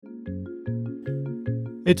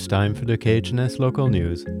It's time for the KHNS Local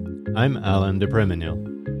News. I'm Alan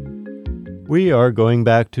DePreminil. We are going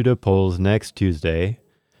back to the polls next Tuesday,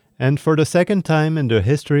 and for the second time in the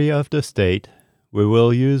history of the state, we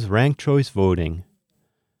will use ranked choice voting.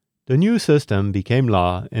 The new system became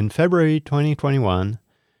law in February 2021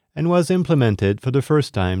 and was implemented for the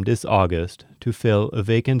first time this August to fill a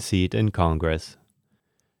vacant seat in Congress.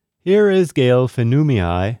 Here is Gail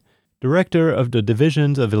Finumihai, Director of the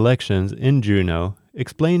Divisions of Elections in Juneau,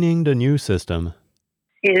 explaining the new system.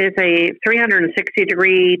 It is a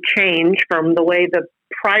 360-degree change from the way the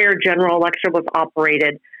prior general election was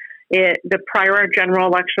operated. The prior general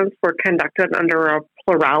elections were conducted under a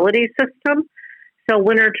plurality system, so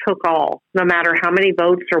winner took all. No matter how many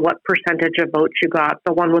votes or what percentage of votes you got,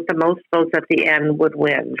 the one with the most votes at the end would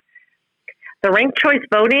win. The ranked choice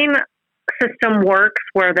voting system works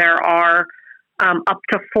where there are up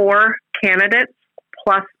to 4 candidates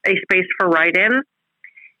plus a space for write-in,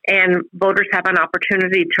 and voters have an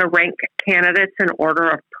opportunity to rank candidates in order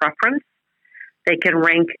of preference. They can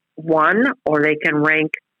rank one or they can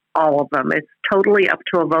rank all of them. It's totally up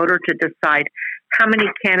to a voter to decide how many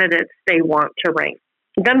candidates they want to rank.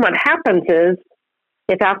 Then what happens is,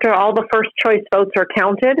 if after all the first choice votes are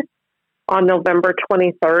counted on November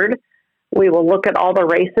 23rd, we will look at all the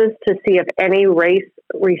races to see if any race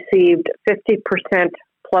received 50%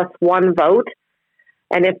 plus one vote.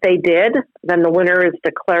 And if they did, then the winner is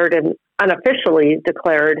declared and unofficially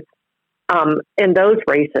declared in those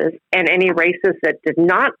races. And any races that did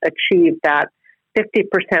not achieve that 50%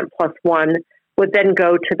 plus one would then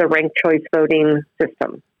go to the ranked choice voting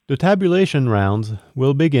system. The tabulation rounds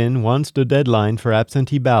will begin once the deadline for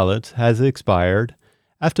absentee ballots has expired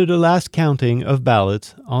after the last counting of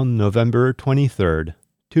ballots on November 23rd,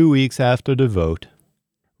 2 weeks after the vote.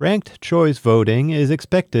 Ranked choice voting is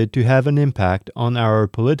expected to have an impact on our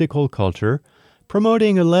political culture,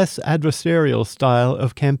 promoting a less adversarial style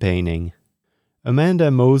of campaigning. Amanda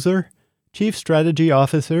Moser, Chief Strategy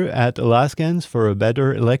Officer at Alaskans for a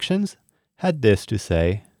Better Elections, had this to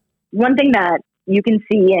say. One thing that you can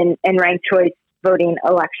see in ranked choice voting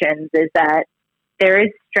elections is that there is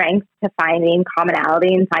strength to finding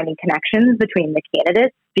commonality and finding connections between the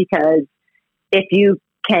candidates, because if you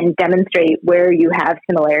can demonstrate where you have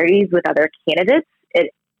similarities with other candidates,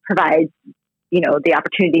 it provides, the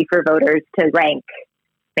opportunity for voters to rank,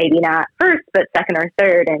 maybe not first, but second or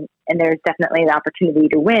third. And there's definitely the opportunity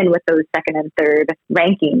to win with those second and third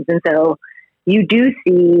rankings. And so you do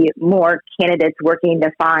see more candidates working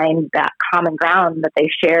to find that common ground that they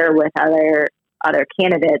share with other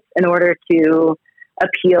candidates in order to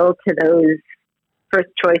appeal to those first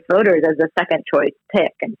choice voters as a second choice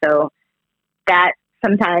pick. And so that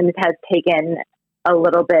sometimes has taken a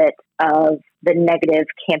little bit of the negative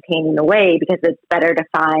campaigning away, because it's better to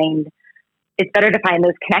find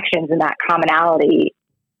those connections and that commonality,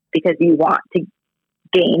 because you want to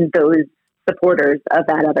gain those supporters of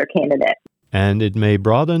that other candidate. And it may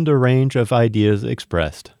broaden the range of ideas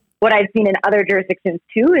expressed. What I've seen in other jurisdictions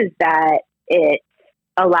too is that it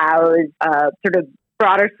allows a sort of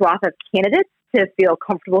broader swath of candidates to feel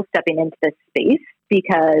comfortable stepping into this space,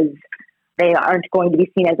 because they aren't going to be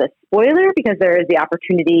seen as a spoiler, because there is the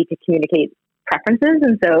opportunity to communicate preferences.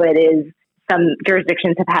 And so some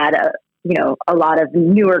jurisdictions have had a lot of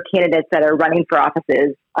newer candidates that are running for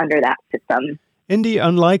offices under that system. In the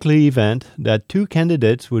unlikely event that 2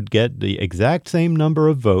 candidates would get the exact same number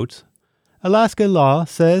of votes, Alaska law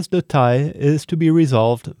says the tie is to be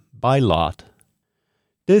resolved by lot.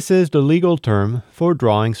 This is the legal term for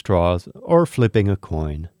drawing straws or flipping a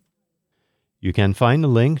coin. You can find a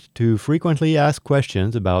link to frequently asked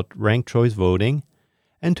questions about ranked choice voting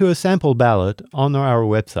and to a sample ballot on our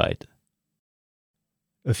website.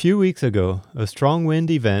 A few weeks ago, a strong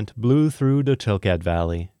wind event blew through the Chilkat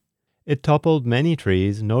Valley. It toppled many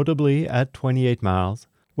trees, notably at 28 miles,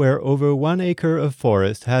 where over 1 acre of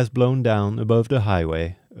forest has blown down above the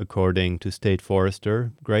highway, according to State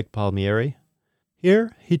Forester Greg Palmieri.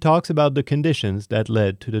 Here, he talks about the conditions that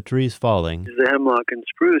led to the trees falling. The hemlock and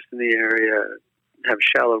spruce in the area have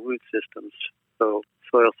shallow root systems, so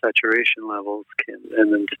soil saturation levels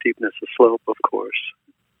and then steepness of slope, of course,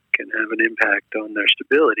 can have an impact on their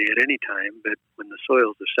stability at any time. But when the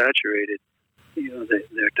soils are saturated,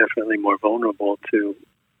 they're definitely more vulnerable to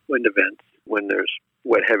wind events. When there's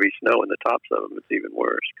wet, heavy snow in the tops of them, it's even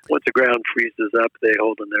worse. Once the ground freezes up, they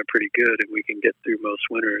hold in there pretty good, and we can get through most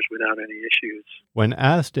winters without any issues. When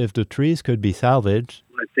asked if the trees could be salvaged,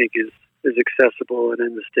 I think is accessible and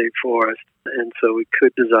in the state forest, and so we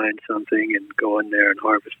could design something and go in there and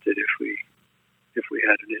harvest it if we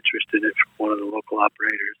had an interest in it from one of the local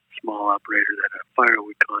operators, a small operator that had a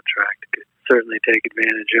firewood contract could certainly take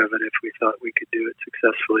advantage of it if we thought we could do it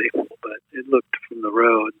successfully, but it looked from the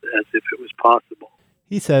road as if it was possible.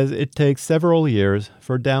 He says it takes several years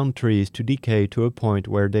for downed trees to decay to a point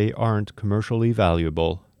where they aren't commercially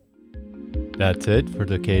valuable. That's it for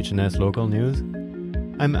the KHNS Local News.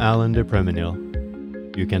 I'm Alan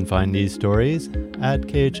DePreminil. You can find these stories at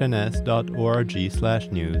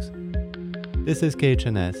khns.org/news. This is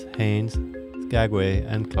KHNS, Haines, Skagway,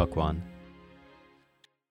 and Klukwan.